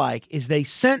did like is they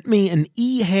sent me an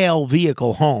e-hail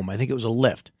vehicle home. I think it was a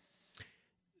Lyft.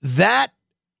 That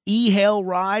e-hail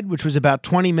ride, which was about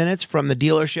 20 minutes from the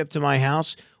dealership to my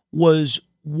house, was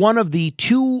one of the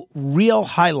 2 real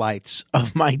highlights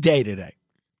of my day today.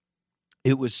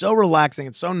 It was so relaxing.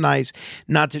 It's so nice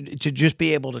not to just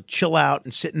be able to chill out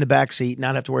and sit in the back seat,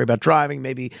 not have to worry about driving,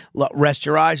 maybe rest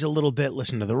your eyes a little bit,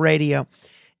 listen to the radio.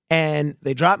 And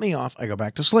they drop me off. I go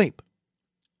back to sleep.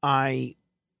 I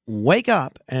wake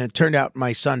up, and it turned out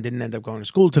my son didn't end up going to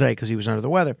school today because he was under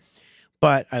the weather.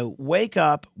 But I wake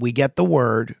up, we get the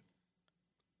word,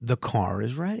 the car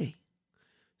is ready.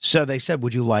 So they said,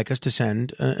 would you like us to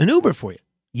send an Uber for you?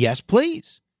 Yes,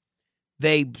 please.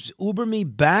 They Uber me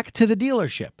back to the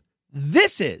dealership.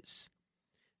 This is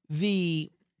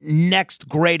the next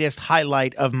greatest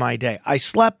highlight of my day. I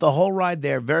slept the whole ride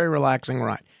there, very relaxing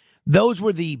ride. Those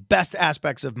were the best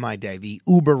aspects of my day, the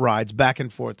Uber rides back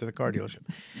and forth to the car dealership.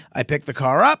 I pick the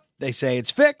car up. They say it's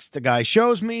fixed. The guy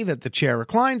shows me that the chair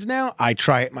reclines now. I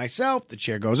try it myself. The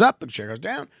chair goes up. The chair goes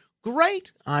down.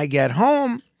 Great. I get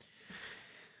home.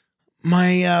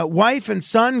 My wife and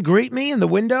son greet me in the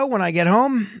window when I get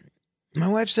home. My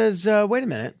wife says, wait a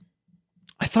minute.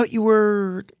 I thought you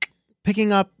were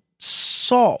picking up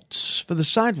salt for the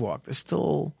sidewalk. There's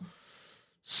still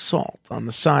salt on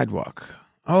the sidewalk.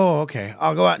 Oh, okay.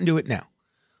 I'll go out and do it now.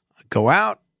 I go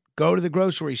out, go to the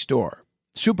grocery store,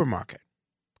 supermarket.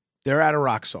 They're out of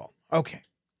rock salt. Okay.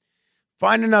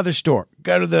 Find another store.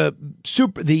 Go to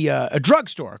a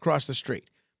drugstore across the street.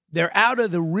 They're out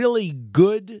of the really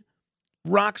good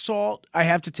rock salt. I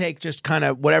have to take just kind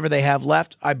of whatever they have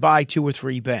left. I buy 2 or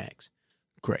 3 bags.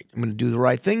 Great. I'm going to do the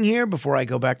right thing here before I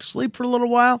go back to sleep for a little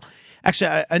while.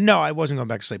 Actually, no, I wasn't going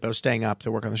back to sleep. I was staying up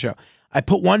to work on the show. I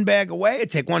put 1 bag away. I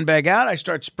take 1 bag out. I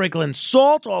start sprinkling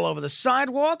salt all over the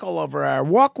sidewalk, all over our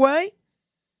walkway.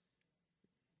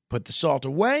 Put the salt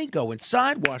away, go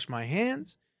inside, wash my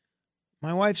hands.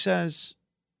 My wife says,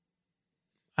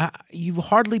 you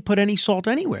hardly put any salt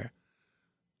anywhere.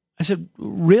 I said,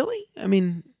 really? I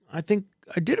mean, I think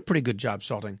I did a pretty good job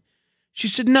salting. She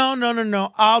said,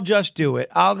 no. I'll just do it.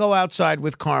 I'll go outside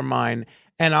with Carmine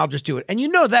and I'll just do it. And you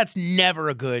know that's never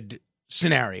a good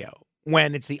scenario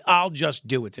when it's the I'll just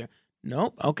do it.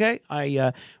 Nope. Okay.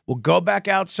 I will go back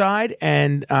outside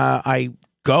and I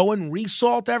go and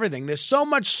resalt everything. There's so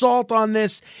much salt on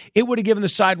this, it would have given the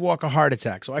sidewalk a heart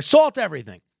attack. So I salt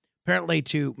everything, apparently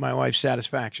to my wife's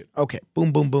satisfaction. Okay.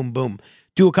 Boom, boom, boom, boom.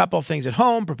 Do a couple of things at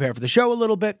home, prepare for the show a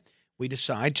little bit. We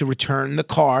decide to return the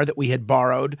car that we had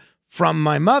borrowed from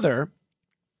my mother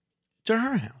to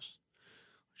her house.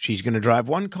 She's going to drive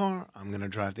one car. I'm going to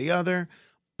drive the other.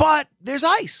 But there's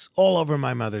ice all over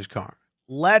my mother's car.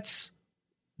 Let's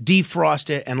defrost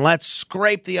it and let's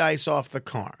scrape the ice off the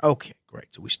car. Okay,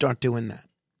 great. So we start doing that.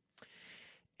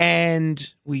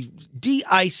 And we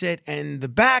de-ice it, and the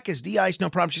back is de-iced, no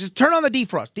problem. She says, turn on the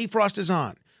defrost. Defrost is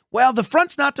on. Well, the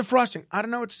front's not defrosting. I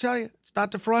don't know what to tell you. It's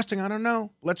not defrosting. I don't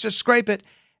know. Let's just scrape it.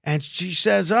 And she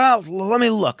says, oh, let me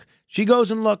look. She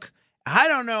goes and look. I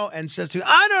don't know. And says to me,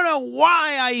 I don't know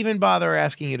why I even bother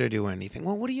asking you to do anything.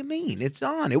 Well, what do you mean? It's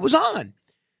on. It was on.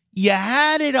 You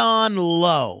had it on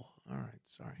low. All right.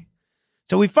 Sorry.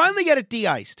 So we finally get it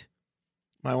de-iced.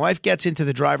 My wife gets into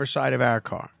the driver's side of our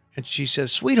car. And she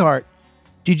says, sweetheart,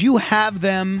 did you have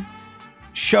them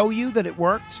show you that it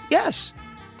worked? Yes.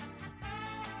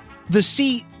 The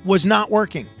seat was not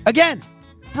working. Again,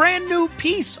 brand new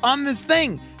piece on this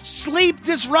thing. Sleep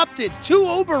disrupted. 2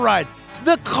 Uber rides.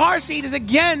 The car seat is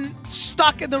again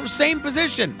stuck in the same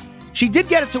position. She did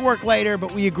get it to work later,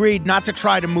 but we agreed not to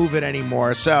try to move it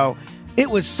anymore. So it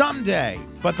was someday,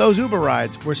 but those Uber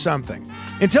rides were something.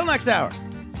 Until next hour,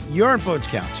 your influence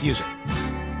counts. Use it.